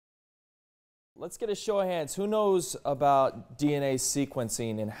Let's get a show of hands. Who knows about DNA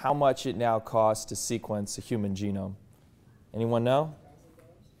sequencing and how much it now costs to sequence a human genome? Anyone know?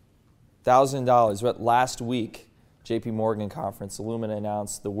 $1,000. But last week, JP Morgan conference, Illumina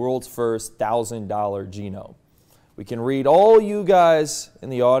announced the world's first $1,000 genome. We can read all you guys in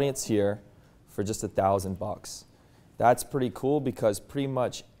the audience here for just $1,000. That's pretty cool because pretty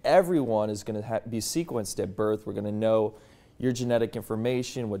much everyone is going to be sequenced at birth. We're going to know your genetic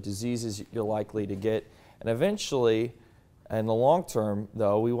information, what diseases you're likely to get. And eventually, in the long term,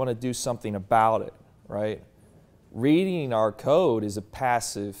 though, we want to do something about it, right? Reading our code is a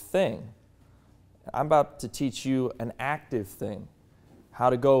passive thing. I'm about to teach you an active thing, how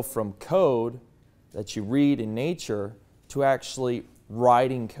to go from code that you read in nature to actually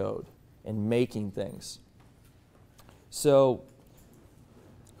writing code and making things. So,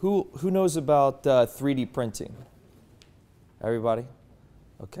 who knows about 3D printing? Everybody?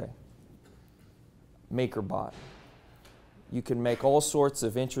 Okay. MakerBot. You can make all sorts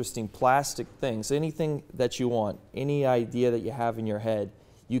of interesting plastic things, anything that you want, any idea that you have in your head,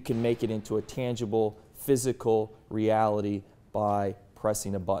 you can make it into a tangible, physical reality by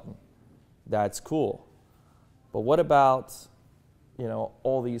pressing a button. That's cool. But what about,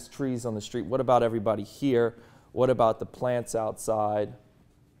 all these trees on the street? What about everybody here? What about the plants outside?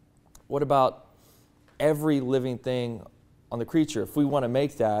 What about every living thing on the creature? If we want to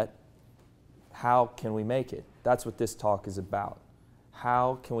make that, how can we make it? That's what this talk is about.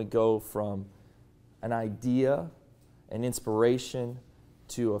 How can we go from an idea, an inspiration,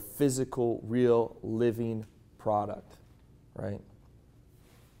 to a physical, real, living product, right?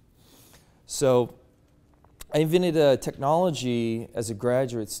 So I invented a technology as a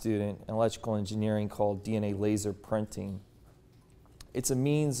graduate student in electrical engineering called DNA laser printing. It's a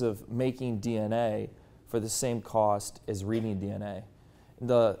means of making DNA for the same cost as reading DNA.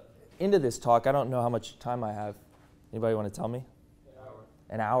 The end of this talk, I don't know how much time I have. Anybody want to tell me? An hour.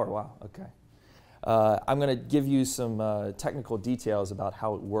 An hour, wow, okay. I'm going to give you some technical details about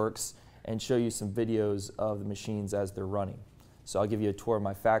how it works and show you some videos of the machines as they're running. So I'll give you a tour of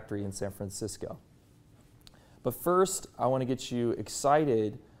my factory in San Francisco. But first, I want to get you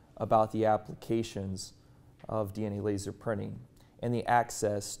excited about the applications of DNA laser printing and the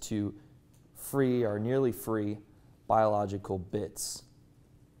access to free or nearly free biological bits.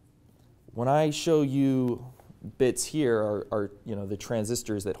 When I show you bits here are the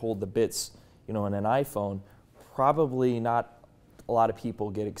transistors that hold the bits in an iPhone, probably not a lot of people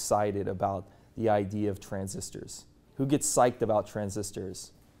get excited about the idea of transistors. Who gets psyched about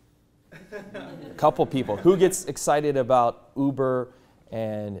transistors? A couple people. Who gets excited about Uber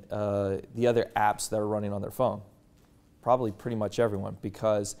and the other apps that are running on their phone? Probably pretty much everyone,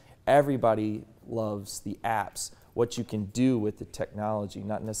 because everybody loves the apps, what you can do with the technology,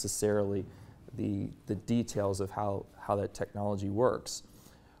 not necessarily the details of how that technology works.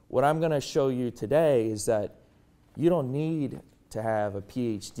 What I'm going to show you today is that you don't need to have a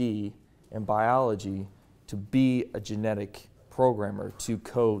PhD in biology to be a genetic programmer, to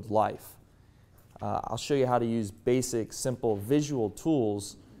code life. I'll show you how to use basic, simple visual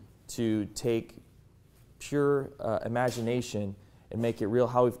tools to take pure imagination and make it real,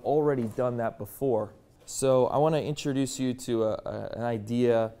 how we've already done that before. So I want to introduce you to an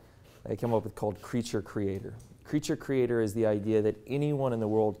idea I came up with called Creature Creator. Creature Creator is the idea that anyone in the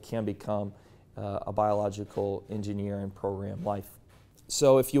world can become a biological engineer and program life.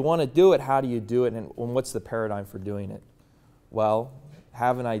 So if you want to do it, how do you do it, and what's the paradigm for doing it? Well,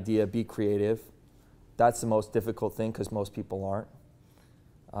 have an idea, be creative. That's the most difficult thing because most people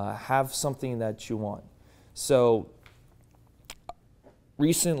aren't. Have something that you want. So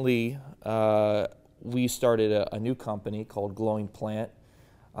recently, we started a new company called Glowing Plant.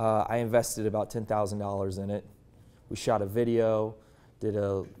 I invested about $10,000 in it. We shot a video, did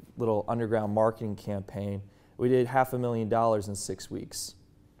a little underground marketing campaign. We did $500,000 in 6 weeks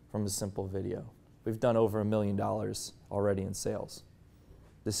from a simple video. We've done over $1 million already in sales.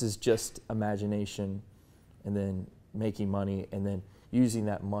 This is just imagination and then making money and then using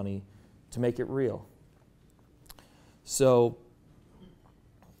that money to make it real. So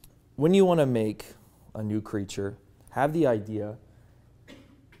when you want to make a new creature, have the idea,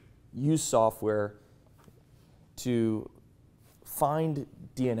 use software to find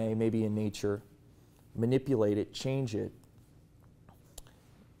DNA, maybe in nature, manipulate it, change it,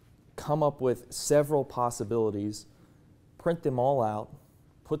 come up with several possibilities, print them all out,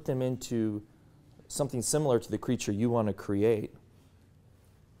 put them into something similar to the creature you want to create,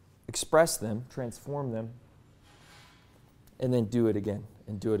 express them, transform them, and then do it again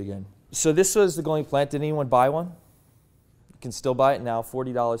and do it again. So this was the glowing plant. Did anyone buy one? can still buy it now,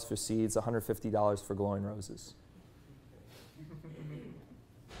 $40 for seeds, $150 for glowing roses.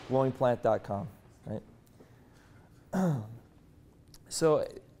 glowingplant.com, right? So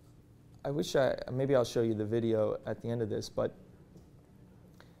I wish maybe I'll show you the video at the end of this, but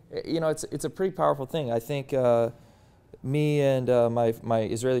you know, it's a pretty powerful thing. I think me and my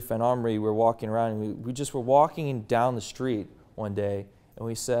Israeli friend Omri were walking around, and we just were walking down the street one day, and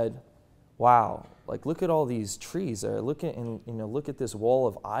we said, wow, like look at all these trees. Look at this wall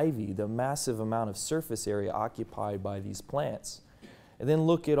of ivy, the massive amount of surface area occupied by these plants. And then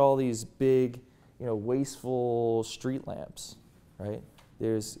look at all these big, you know, wasteful street lamps, right?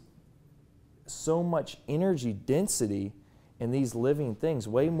 There's so much energy density in these living things,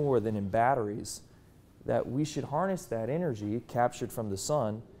 way more than in batteries, that we should harness that energy captured from the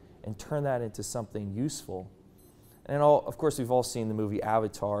sun and turn that into something useful. And of course, we've all seen the movie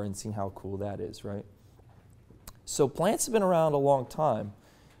Avatar and seen how cool that is, right? So plants have been around a long time.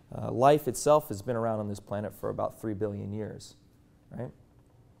 Life itself has been around on this planet for about 3 billion years, right?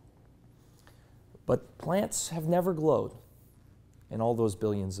 But plants have never glowed in all those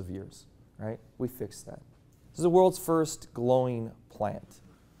billions of years, right? We fixed that. This is the world's first glowing plant.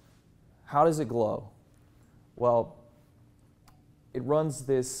 How does it glow? Well, it runs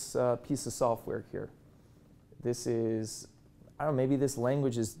this piece of software here. This is, I don't know, maybe this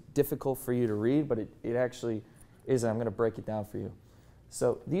language is difficult for you to read, but it actually is. I'm going to break it down for you.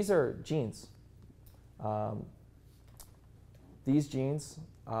 So these are genes. These genes,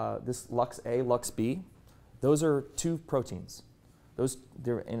 this Lux A, Lux B, those are 2 proteins.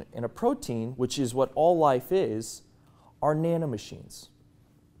 They're in a protein, which is what all life is, are nanomachines.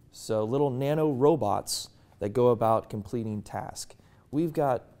 So little nano robots that go about completing tasks. We've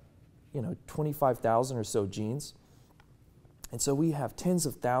got, you know, 25,000 or so genes. And so we have tens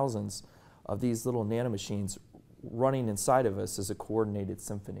of thousands of these little nanomachines running inside of us as a coordinated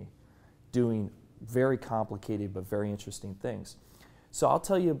symphony, doing very complicated but very interesting things. So I'll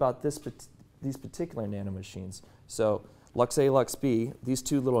tell you about these particular nanomachines. So Lux A, Lux B, these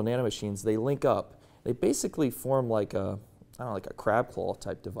 2 little nanomachines, they link up. They basically form like a, I don't know, like a crab claw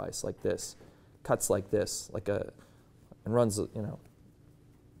type device like this. Cuts like this, and runs, you know,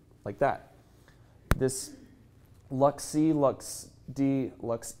 like that. This Lux C, Lux D,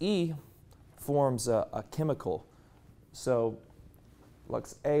 Lux E forms a chemical. So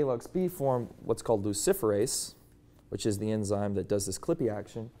Lux A, Lux B form what's called luciferase, which is the enzyme that does this clippy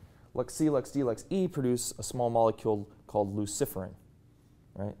action. Lux C, Lux D, Lux E produce a small molecule called luciferin,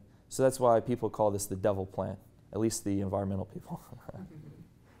 right? So that's why people call this the devil plant, at least the environmental people,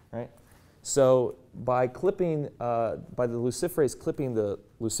 right? So by clipping, by the luciferase clipping the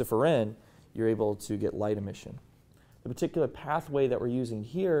luciferin, you're able to get light emission. The particular pathway that we're using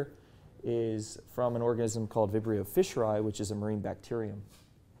here is from an organism called Vibrio fischeri, which is a marine bacterium.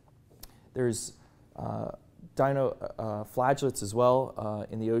 There's flagellates as well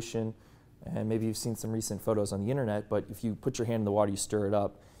in the ocean, and maybe you've seen some recent photos on the internet, but if you put your hand in the water, you stir it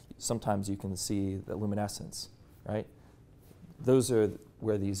up, sometimes you can see the luminescence, right? Those are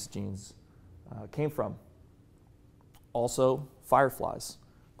where these genes came from. Also, fireflies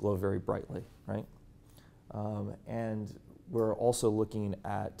glow very brightly, right? And we're also looking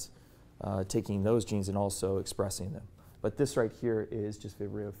at taking those genes and also expressing them. But this right here is just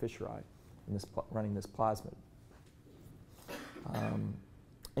Vibrio fischeri, and running this plasmid.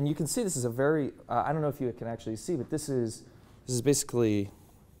 And you can see this is a very, I don't know if you can actually see, but this is basically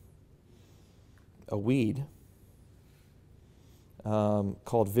a weed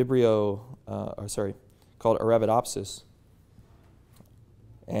called called Arabidopsis.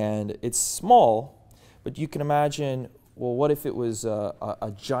 And it's small, but you can imagine, well, what if it was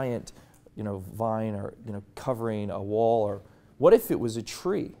a giant, vine, or covering a wall, or what if it was a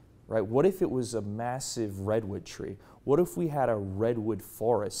tree, right? What if it was a massive redwood tree? What if we had a redwood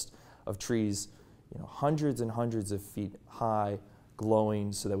forest of trees, hundreds and hundreds of feet high,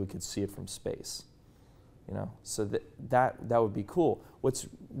 glowing so that we could see it from space? So that would be cool. What's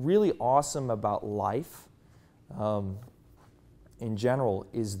really awesome about life in general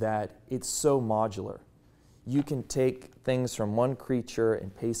is that it's so modular. You can take things from one creature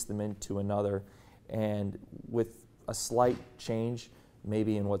and paste them into another, and with a slight change,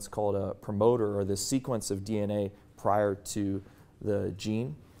 maybe in what's called a promoter, or the sequence of DNA prior to the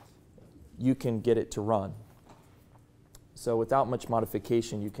gene, you can get it to run. So without much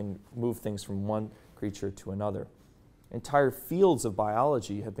modification, you can move things from one creature to another. Entire fields of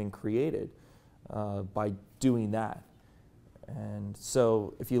biology have been created by doing that. And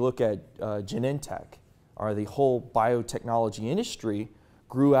so if you look at Genentech, or the whole biotechnology industry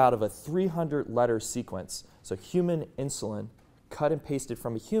grew out of a 300-letter sequence. So human insulin cut and pasted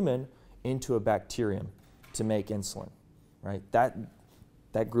from a human into a bacterium to make insulin, right?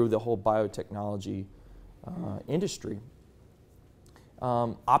 That grew the whole biotechnology industry.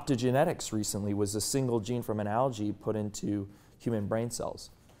 Optogenetics recently was a single gene from an algae put into human brain cells.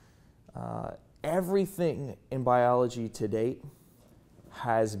 Everything in biology to date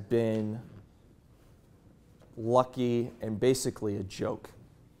has been lucky and basically a joke.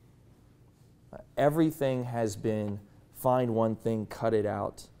 Everything has been find one thing, cut it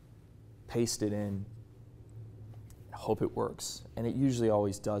out, paste it in, hope it works. And it usually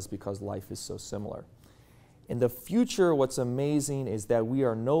always does because life is so similar. In the future, what's amazing is that we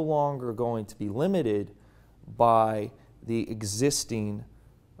are no longer going to be limited by the existing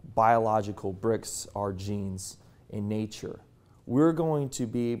biological bricks, our genes in nature. We're going to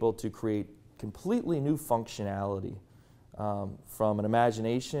be able to create completely new functionality from an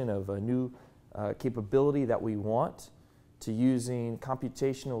imagination of a new capability that we want to using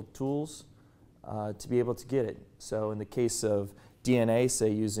computational tools to be able to get it. So in the case of DNA, say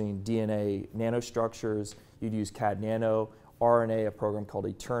using DNA nanostructures, you'd use CAD Nano, RNA, a program called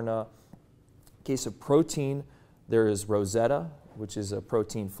Eterna. In case of protein, there is Rosetta, which is a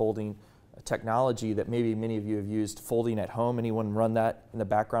protein folding technology that maybe many of you have used folding at home. Anyone run that in the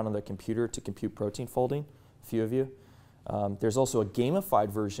background on their computer to compute protein folding? A few of you. There's also a gamified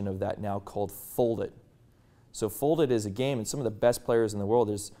version of that now called Foldit. So Foldit is a game, and some of the best players in the world,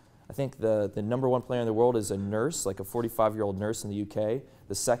 I think the #1 player in the world is a nurse, like a 45-year-old nurse in the UK.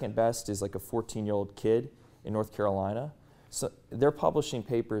 The second best is like a 14-year-old kid in North Carolina. So they're publishing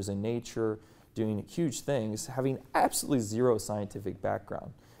papers in Nature, doing huge things, having absolutely zero scientific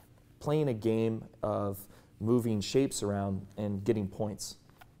background, playing a game of moving shapes around and getting points.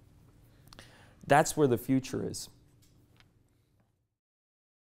 That's where the future is.